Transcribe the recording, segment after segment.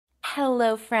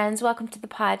Hello, friends. Welcome to the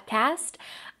podcast.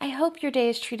 I hope your day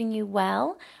is treating you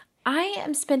well. I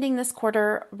am spending this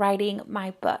quarter writing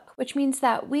my book, which means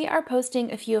that we are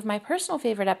posting a few of my personal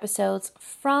favorite episodes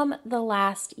from the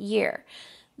last year.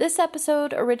 This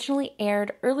episode originally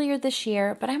aired earlier this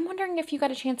year, but I'm wondering if you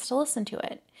got a chance to listen to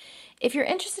it. If you're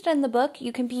interested in the book,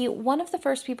 you can be one of the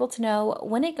first people to know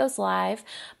when it goes live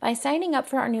by signing up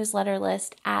for our newsletter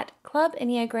list at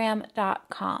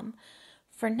clubenneagram.com.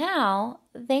 For now,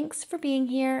 thanks for being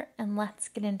here, and let's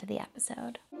get into the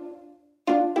episode.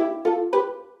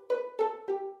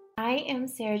 I am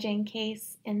Sarah Jane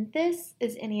Case, and this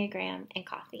is Enneagram and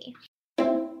Coffee.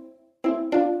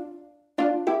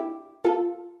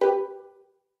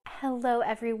 Hello,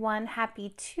 everyone.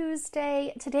 Happy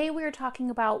Tuesday. Today we are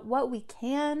talking about what we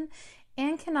can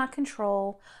and cannot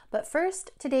control, but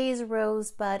first, today's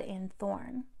rosebud and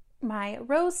thorn. My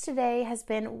rose today has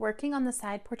been working on the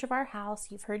side porch of our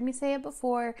house. You've heard me say it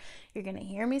before. You're going to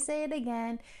hear me say it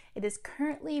again. It is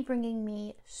currently bringing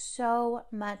me so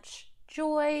much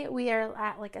joy. We are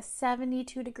at like a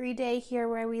 72-degree day here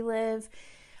where we live.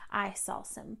 I saw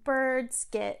some birds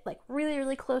get like really,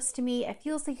 really close to me. It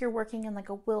feels like you're working in like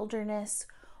a wilderness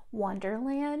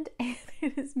wonderland, and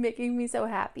it is making me so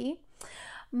happy.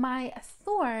 My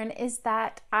thorn is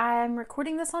that I'm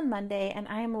recording this on Monday and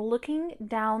I am looking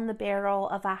down the barrel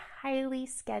of a highly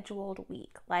scheduled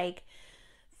week, like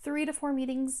 3 to 4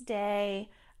 meetings a day.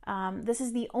 This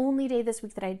is the only day this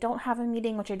week that I don't have a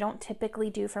meeting, which I don't typically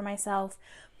do for myself,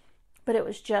 but it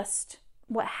was just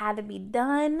what had to be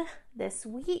done this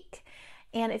week.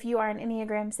 And if you are an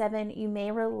Enneagram 7, you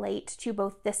may relate to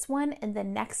both this one and the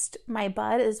next, my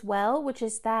bud as well, which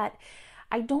is that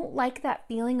I don't like that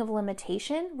feeling of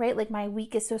limitation, right? Like my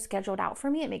week is so scheduled out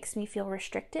for me, it makes me feel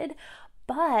restricted.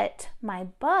 But my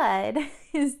bud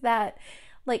is that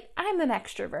like I'm an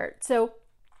extrovert. So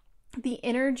the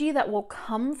energy that will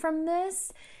come from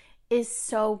this is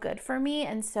so good for me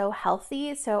and so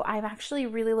healthy. So I'm actually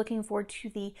really looking forward to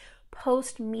the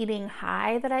post-meeting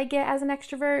high that I get as an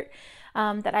extrovert,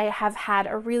 that I have had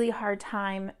a really hard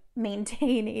time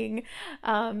maintaining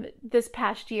this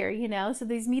past year, so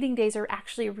these meeting days are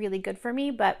actually really good for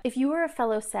me. But if you are a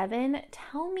fellow 7,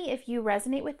 tell me if you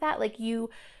resonate with that. Like you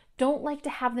don't like to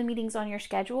have the meetings on your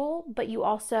schedule, but you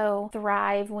also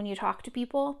thrive when you talk to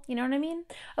people. You know what I mean?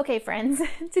 Okay, friends,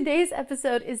 today's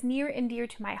episode is near and dear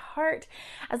to my heart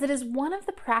as it is one of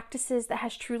the practices that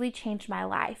has truly changed my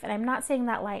life. And I'm not saying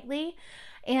that lightly.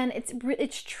 And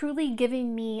it's truly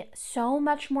giving me so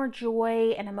much more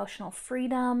joy and emotional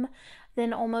freedom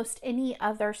than almost any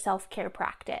other self-care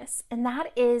practice. And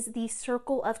that is the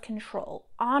circle of control,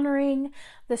 honoring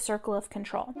the circle of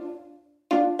control.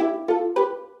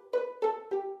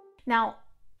 Now,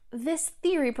 this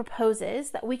theory proposes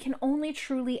that we can only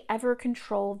truly ever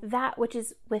control that which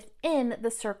is within the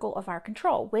circle of our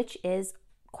control, which is,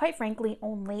 quite frankly,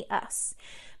 only us.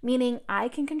 Meaning I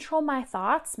can control my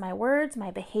thoughts, my words,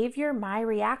 my behavior, my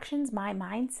reactions, my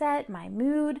mindset, my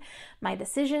mood, my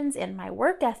decisions, and my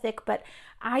work ethic, but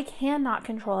I cannot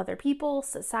control other people,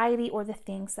 society, or the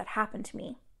things that happen to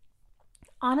me.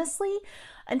 Honestly,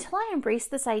 until I embraced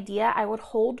this idea, I would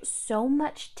hold so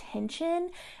much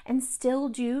tension and still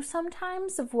do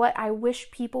sometimes of what I wish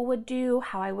people would do,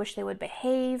 how I wish they would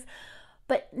behave.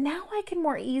 But now I can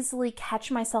more easily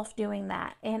catch myself doing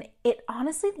that. And it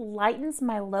honestly lightens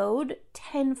my load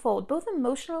tenfold, both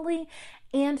emotionally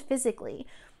and physically.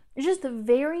 Just the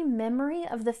very memory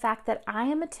of the fact that I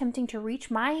am attempting to reach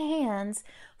my hands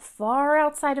far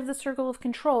outside of the circle of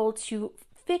control to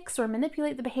fix or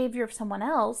manipulate the behavior of someone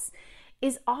else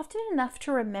is often enough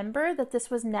to remember that this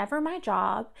was never my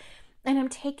job and I'm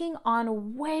taking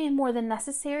on way more than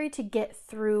necessary to get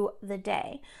through the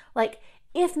day. Like,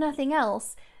 if nothing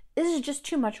else, this is just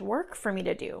too much work for me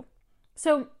to do.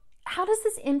 So how does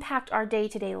this impact our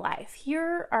day-to-day life?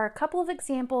 Here are a couple of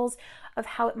examples of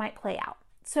how it might play out.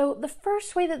 So the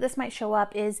first way that this might show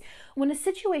up is when a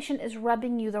situation is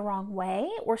rubbing you the wrong way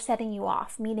or setting you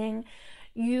off, meaning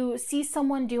you see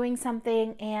someone doing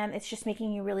something and it's just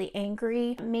making you really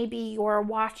angry. Maybe you're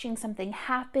watching something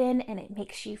happen and it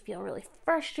makes you feel really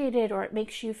frustrated, or it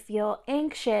makes you feel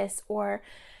anxious, or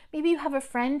maybe you have a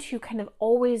friend who kind of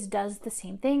always does the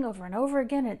same thing over and over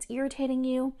again and it's irritating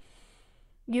you.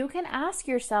 You can ask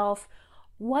yourself,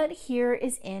 what here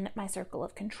is in my circle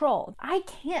of control? I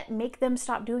can't make them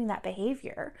stop doing that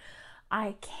behavior.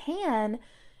 I can,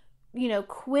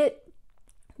 quit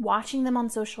watching them on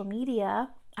social media.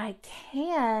 I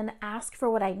can ask for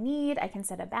what I need. I can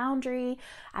set a boundary.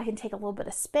 I can take a little bit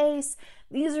of space.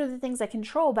 These are the things I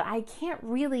control, but I can't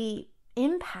really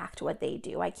impact what they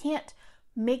do. I can't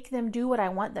make them do what I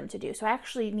want them to do. So I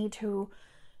actually need to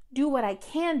do what I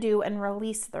can do and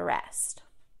release the rest.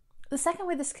 The second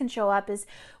way this can show up is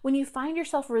when you find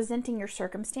yourself resenting your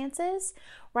circumstances,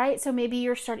 right? So maybe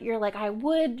you're like, I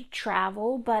would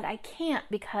travel, but I can't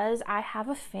because I have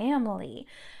a family.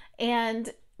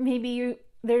 And maybe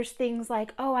there's things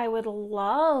like, oh, I would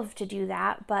love to do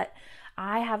that, but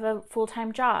I have a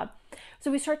full-time job.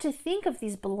 So we start to think of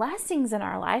these blessings in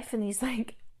our life and these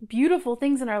like beautiful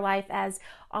things in our life as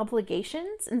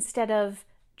obligations instead of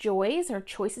joys or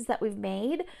choices that we've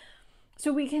made.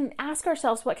 So we can ask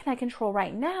ourselves, what can I control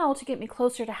right now to get me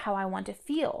closer to how I want to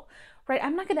feel, right?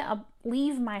 I'm not going to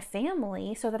leave my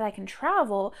family so that I can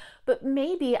travel, but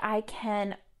maybe I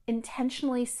can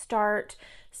intentionally start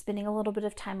spending a little bit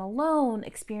of time alone,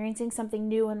 experiencing something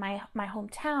new in my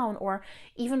hometown, or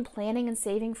even planning and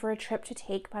saving for a trip to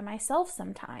take by myself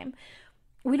sometime.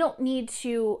 We don't need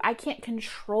to, I can't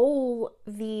control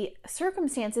the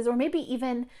circumstances, or maybe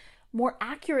even more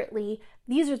accurately,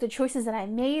 these are the choices that I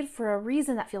made for a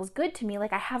reason that feels good to me.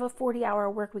 Like I have a 40-hour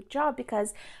work week job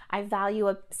because I value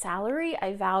a salary,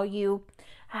 I value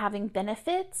having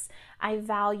benefits, I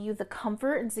value the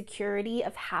comfort and security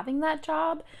of having that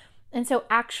job. And so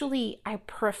actually I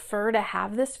prefer to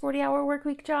have this 40-hour work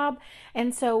week job.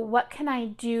 And so what can I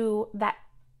do that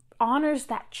honors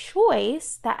that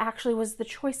choice, that actually was the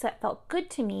choice that felt good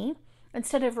to me,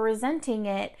 instead of resenting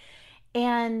it,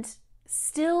 and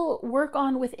still work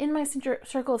on within my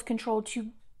circle of control to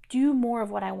do more of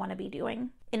what I want to be doing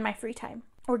in my free time,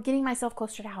 or getting myself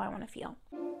closer to how I want to feel.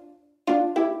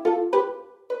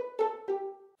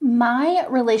 My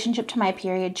relationship to my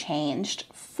period changed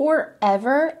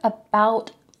forever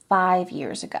about 5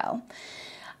 years ago.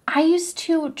 I used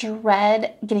to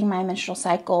dread getting my menstrual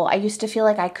cycle. I used to feel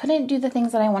like I couldn't do the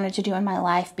things that I wanted to do in my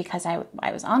life because I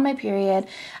was on my period.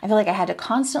 I feel like I had to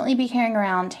constantly be carrying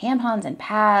around tampons and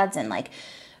pads and like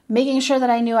making sure that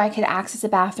I knew I could access a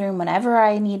bathroom whenever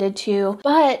I needed to.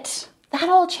 But that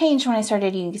all changed when I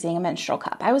started using a menstrual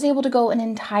cup. I was able to go an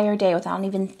entire day without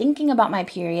even thinking about my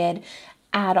period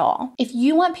at all. If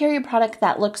you want period product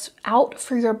that looks out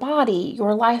for your body,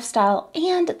 your lifestyle,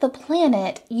 and the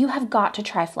planet, you have got to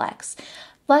try Flex.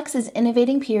 Flex is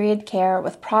innovating period care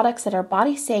with products that are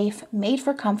body safe, made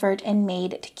for comfort, and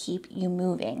made to keep you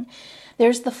moving.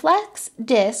 There's the Flex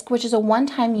disc, which is a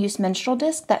one-time use menstrual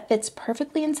disc that fits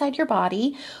perfectly inside your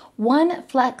body. One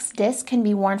Flex disc can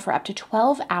be worn for up to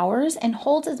 12 hours and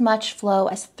holds as much flow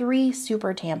as 3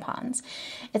 super tampons.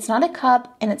 It's not a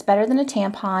cup and it's better than a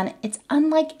tampon. It's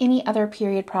unlike any other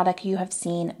period product you have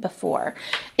seen before.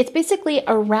 It's basically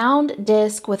a round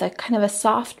disc with a kind of a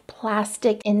soft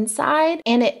plastic inside,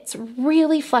 and it's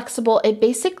really flexible. It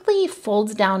basically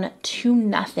folds down to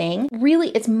nothing. Really,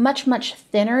 it's much, much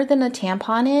thinner than a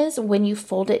tampon is when you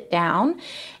fold it down,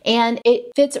 and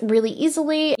it fits really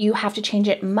easily. You have to change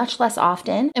it much less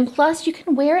often, and plus you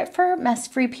can wear it for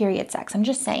mess-free period sex. I'm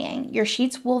just saying, your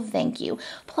sheets will thank you.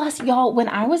 Plus, y'all, when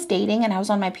I was dating and I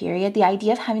was on my period, the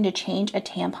idea of having to change a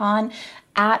tampon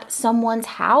at someone's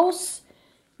house,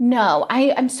 no,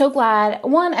 I'm so glad.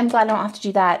 One, I'm glad I don't have to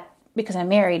do that because I'm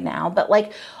married now, but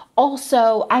like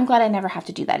also I'm glad I never have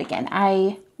to do that again.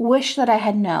 I wish that I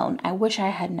had known. I wish I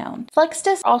had known. Flex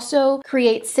disc also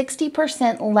creates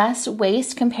 60% less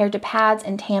waste compared to pads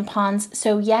and tampons.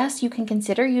 So yes, you can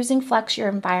consider using Flex, your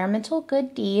environmental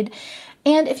good deed.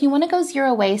 And if you want to go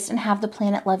zero waste and have the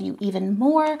planet love you even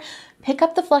more, pick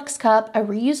up the Flex Cup, a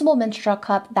reusable menstrual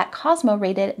cup that Cosmo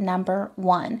rated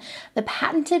 #1. The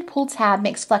patented pull tab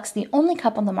makes Flex the only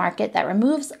cup on the market that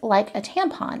removes like a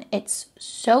tampon. It's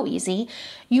so easy.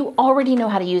 You already know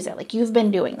how to use it, like you've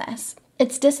been doing this.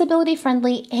 It's disability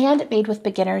friendly and made with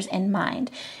beginners in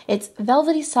mind. It's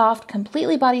velvety soft,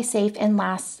 completely body safe, and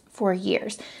lasts for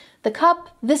years. The cup,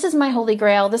 this is my holy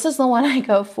grail. This is the one I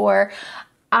go for.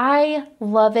 I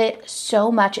love it so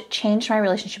much. It changed my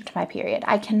relationship to my period.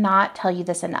 I cannot tell you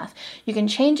this enough. You can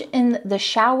change in the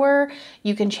shower.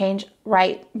 You can change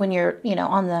right when you're,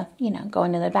 on the,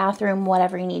 going to the bathroom,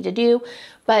 whatever you need to do.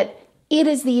 But it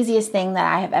is the easiest thing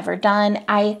that I have ever done.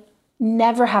 I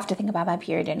never have to think about my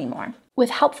period anymore. With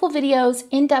helpful videos,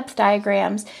 in-depth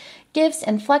diagrams, gifts,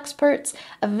 and Flexperts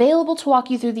available to walk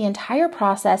you through the entire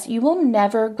process, you will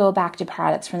never go back to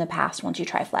products from the past once you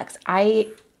try Flex. I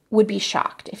would be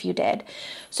shocked if you did.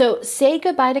 So say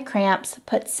goodbye to cramps,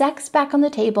 put sex back on the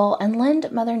table, and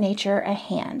lend Mother Nature a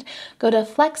hand. Go to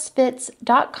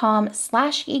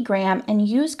flexfits.com/egram and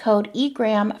use code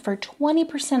egram for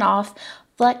 20% off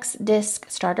Flex disc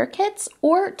starter kits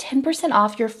or 10%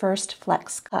 off your first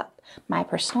Flex cup, my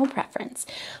personal preference,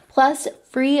 plus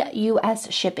free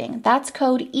US shipping. That's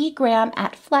code egram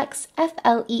at flex,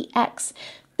 FLEX,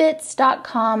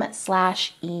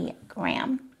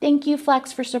 fits.com/egram. Thank you,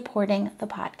 Flex, for supporting the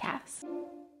podcast.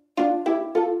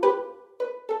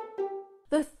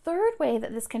 The third way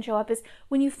that this can show up is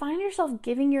when you find yourself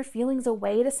giving your feelings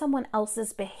away to someone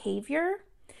else's behavior.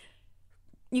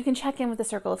 You can check in with the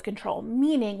circle of control,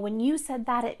 meaning when you said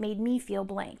that, it made me feel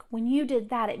blank. When you did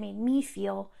that, it made me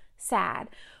feel sad.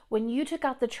 When you took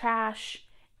out the trash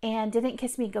and didn't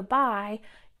kiss me goodbye,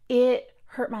 it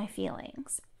hurt my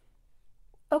feelings.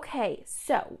 Okay,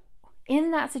 so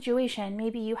in that situation,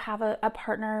 maybe you have a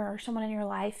partner or someone in your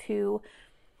life who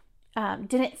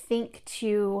didn't think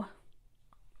to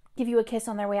give you a kiss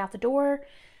on their way out the door,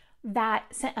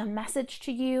 that sent a message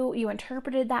to you. You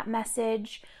interpreted that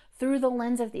message through the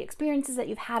lens of the experiences that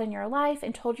you've had in your life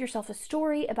and told yourself a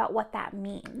story about what that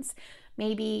means.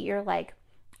 Maybe you're like,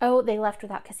 oh, they left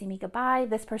without kissing me goodbye.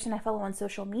 This person I follow on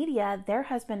social media, their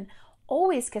husband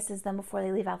always kisses them before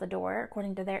they leave out the door,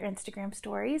 according to their Instagram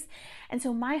stories. And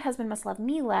so my husband must love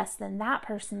me less than that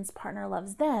person's partner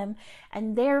loves them.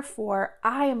 And therefore,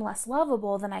 I am less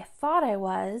lovable than I thought I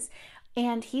was.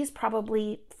 And he's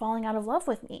probably falling out of love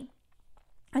with me.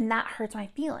 And that hurts my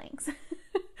feelings.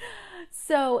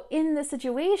 So in this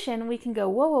situation, we can go,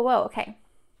 whoa, okay.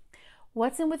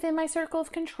 What's within my circle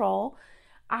of control?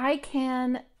 I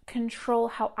can control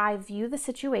how I view the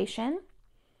situation.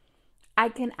 I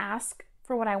can ask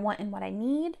for what I want and what I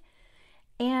need.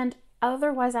 And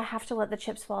otherwise, I have to let the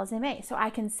chips fall as they may. So I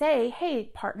can say, hey,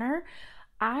 partner,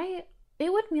 it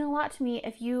would mean a lot to me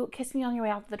if you kissed me on your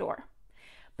way out the door.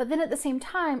 But then at the same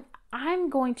time, I'm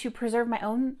going to preserve my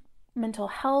own mental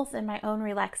health and my own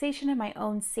relaxation and my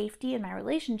own safety in my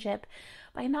relationship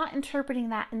by not interpreting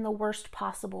that in the worst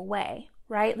possible way,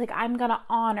 right? Like I'm going to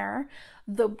honor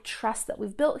the trust that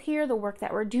we've built here, the work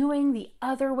that we're doing, the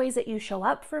other ways that you show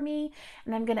up for me,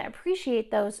 and I'm going to appreciate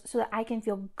those so that I can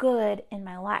feel good in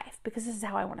my life because this is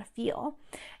how I want to feel,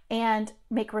 and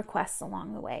make requests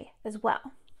along the way as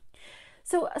well.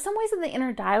 So some ways that the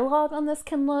inner dialogue on this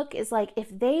can look is like,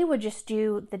 if they would just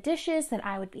do the dishes, then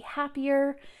I would be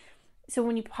happier. So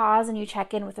when you pause and you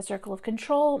check in with the circle of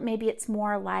control, maybe it's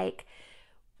more like,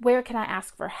 where can I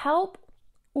ask for help?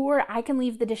 Or I can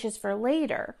leave the dishes for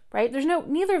later, right?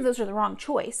 Neither of those are the wrong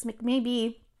choice.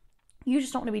 Maybe you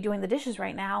just don't want to be doing the dishes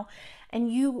right now and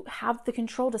you have the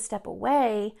control to step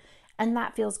away and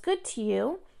that feels good to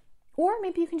you. Or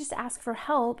maybe you can just ask for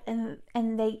help and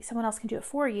someone else can do it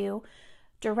for you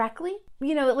directly.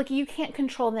 You know, like you can't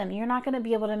control them. You're not going to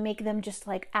be able to make them just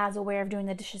like as aware of doing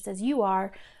the dishes as you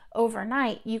are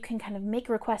overnight. You can kind of make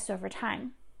requests over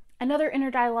time. Another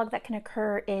inner dialogue that can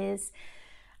occur is,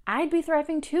 I'd be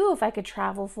thriving too if I could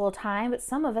travel full time, but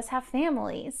some of us have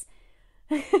families,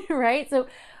 right? So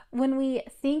when we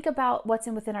think about what's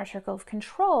within our circle of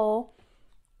control,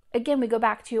 again, we go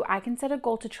back to, I can set a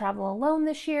goal to travel alone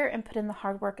this year and put in the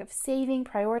hard work of saving,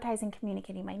 prioritizing,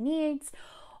 communicating my needs.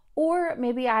 Or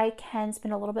maybe I can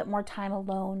spend a little bit more time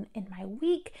alone in my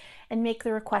week and make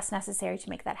the requests necessary to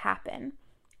make that happen,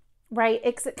 right?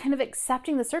 It's kind of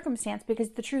accepting the circumstance,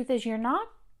 because the truth is you're not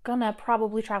gonna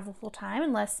probably travel full time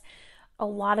unless a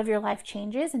lot of your life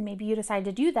changes and maybe you decide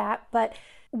to do that. But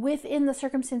within the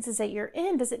circumstances that you're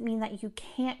in, does it mean that you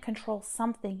can't control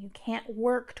something? You can't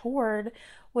work toward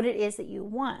what it is that you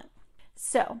want.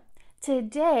 So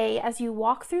today, as you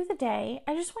walk through the day,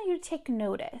 I just want you to take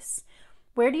notice.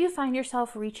 Where do you find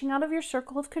yourself reaching out of your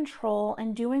circle of control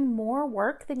and doing more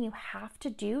work than you have to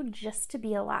do just to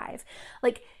be alive?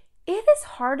 Like, it is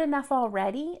hard enough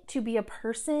already to be a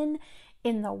person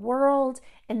in the world,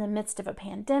 in the midst of a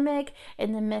pandemic,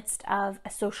 in the midst of a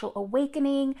social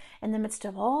awakening, in the midst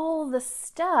of all the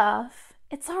stuff.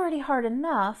 It's already hard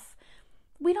enough.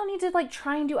 We don't need to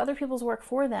try and do other people's work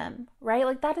for them, right?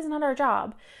 Like, that is not our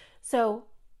job. So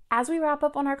as we wrap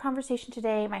up on our conversation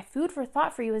today, my food for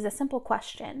thought for you is a simple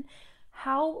question.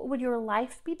 How would your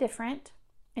life be different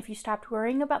if you stopped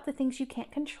worrying about the things you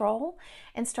can't control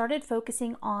and started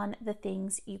focusing on the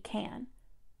things you can?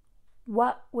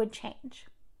 What would change?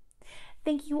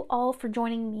 Thank you all for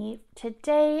joining me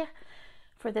today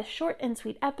for this short and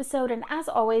sweet episode. And as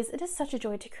always, it is such a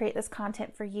joy to create this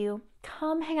content for you.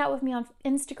 Come hang out with me on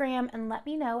Instagram and let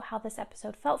me know how this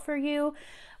episode felt for you,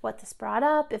 what this brought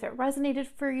up, if it resonated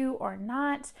for you or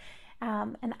not.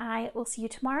 And I will see you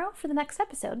tomorrow for the next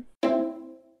episode.